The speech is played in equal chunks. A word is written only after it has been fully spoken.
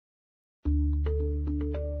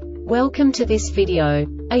Welcome to this video.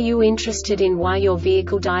 Are you interested in why your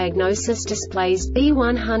vehicle diagnosis displays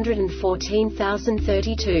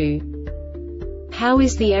B1140-32? How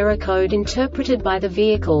is the error code interpreted by the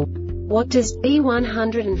vehicle? What does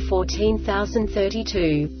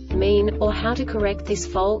B1140-32 mean, or how to correct this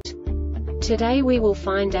fault? Today we will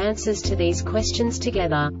find answers to these questions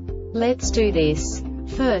together. Let's do this.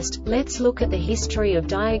 First, let's look at the history of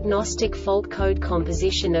diagnostic fault code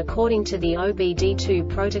composition according to the OBD2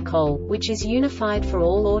 protocol, which is unified for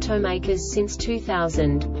all automakers since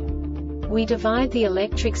 2000. We divide the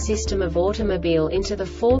electric system of automobile into the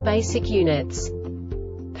four basic units: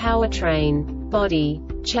 powertrain, body,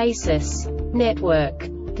 chassis, network.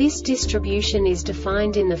 This distribution is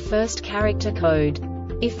defined in the first character code.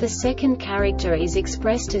 If the second character is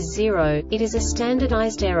expressed as 0, it is a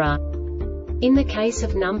standardized error. In the case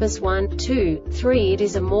of numbers 1, 2, 3, it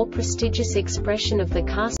is a more prestigious expression of the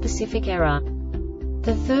car-specific error.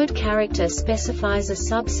 The third character specifies a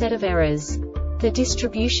subset of errors. The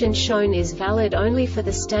distribution shown is valid only for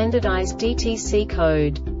the standardized DTC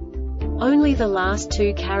code. Only the last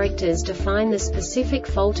two characters define the specific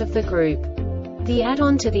fault of the group. The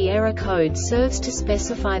add-on to the error code serves to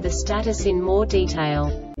specify the status in more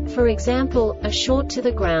detail. For example, a short to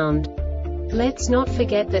the ground. Let's not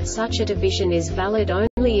forget that such a division is valid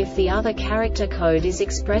only if the other character code is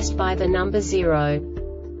expressed by the number 0.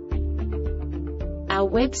 Our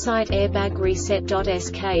website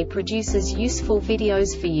airbagreset.sk produces useful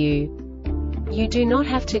videos for you. You do not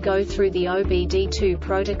have to go through the OBD2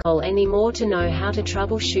 protocol anymore to know how to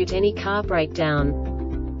troubleshoot any car breakdown.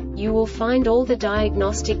 You will find all the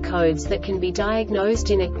diagnostic codes that can be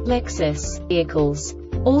diagnosed in a Lexus vehicles.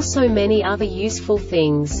 Also many other useful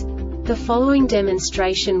things. The following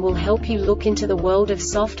demonstration will help you look into the world of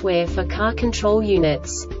software for car control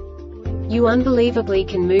units. You unbelievably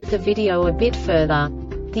can move the video a bit further.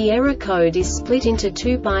 The error code is split into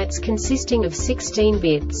 2 bytes consisting of 16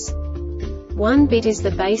 bits. 1 bit is the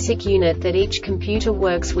basic unit that each computer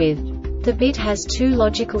works with. The bit has 2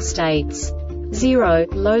 logical states: 0,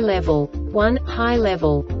 low level, 1, high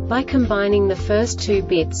level. By combining the first 2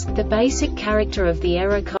 bits, the basic character of the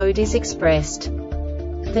error code is expressed.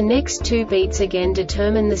 The next 2 beats again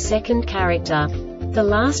determine the second character. The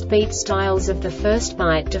last beat styles of the first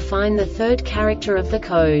byte define the third character of the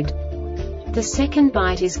code. The second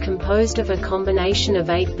byte is composed of a combination of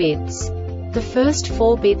 8 bits. The first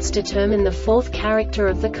 4 bits determine the fourth character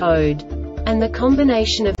of the code. And the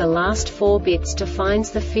combination of the last 4 bits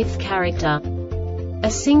defines the fifth character. A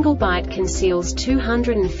single byte conceals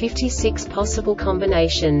 256 possible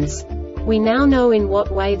combinations. We now know in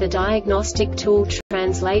what way the diagnostic tool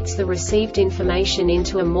translates the received information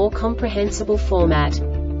into a more comprehensible format.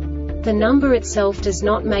 The number itself does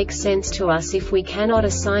not make sense to us if we cannot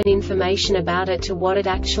assign information about it to what it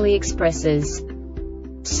actually expresses.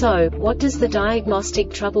 So, what does the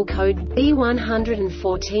diagnostic trouble code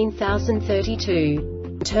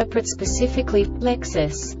B1140-32 interpret specifically for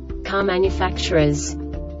Lexus car manufacturers?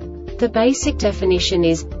 The basic definition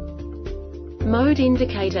is mode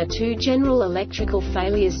indicator 2 general electrical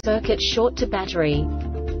failures circuit short to battery.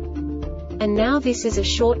 And now this is a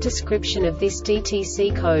short description of this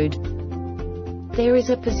DTC code. There is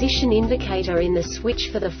a position indicator in the switch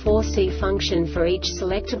for the 4C function for each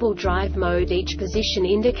selectable drive mode. Each position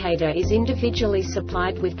indicator is individually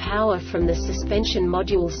supplied with power from the suspension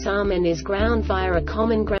module sum and is ground via a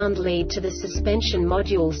common ground lead to the suspension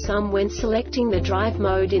module sum. When selecting the drive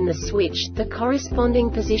mode in the switch, the corresponding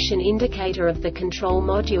position indicator of the control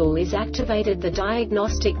module is activated. The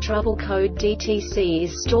diagnostic trouble code DTC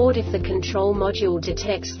is stored if the control module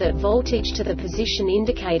detects that voltage to the position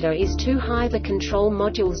indicator is too high. The control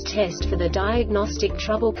module's test for the diagnostic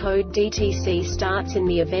trouble code DTC starts in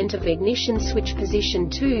the event of ignition switch position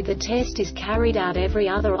 2. The test is carried out every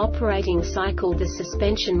other operating cycle. The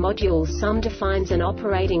suspension module sum defines an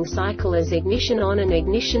operating cycle as ignition on and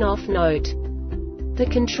ignition off. Note: the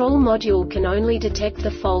control module can only detect the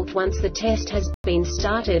fault once the test has been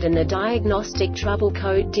started, and the diagnostic trouble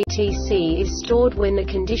code DTC is stored when the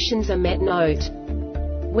conditions are met. Note: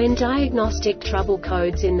 when diagnostic trouble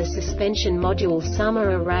codes in the suspension module sum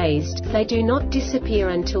are erased, they do not disappear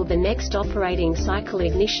until the next operating cycle.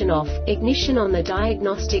 Ignition off, ignition on. The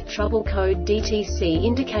diagnostic trouble code DTC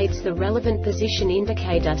indicates the relevant position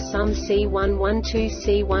indicator sum C112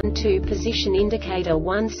 C12 position indicator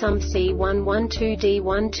 1 sum C112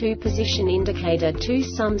 D12 position indicator 2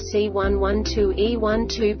 sum C112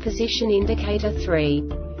 E12 position indicator 3.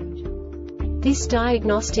 This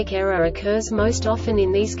diagnostic error occurs most often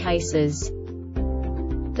in these cases: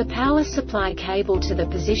 The power supply cable to the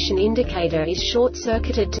position indicator is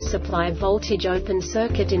short-circuited to supply voltage. Open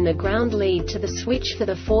circuit in the ground lead to the switch for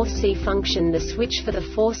the 4C function. The switch for the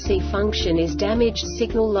 4C function is damaged.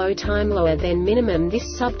 Signal low time lower than minimum.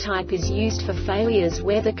 This subtype is used for failures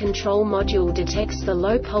where the control module detects the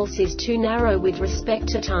low pulse is too narrow with respect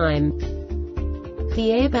to time. The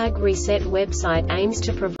Airbag Reset website aims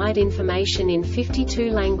to provide information in 52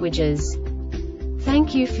 languages.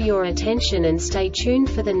 Thank you for your attention and stay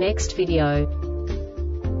tuned for the next video.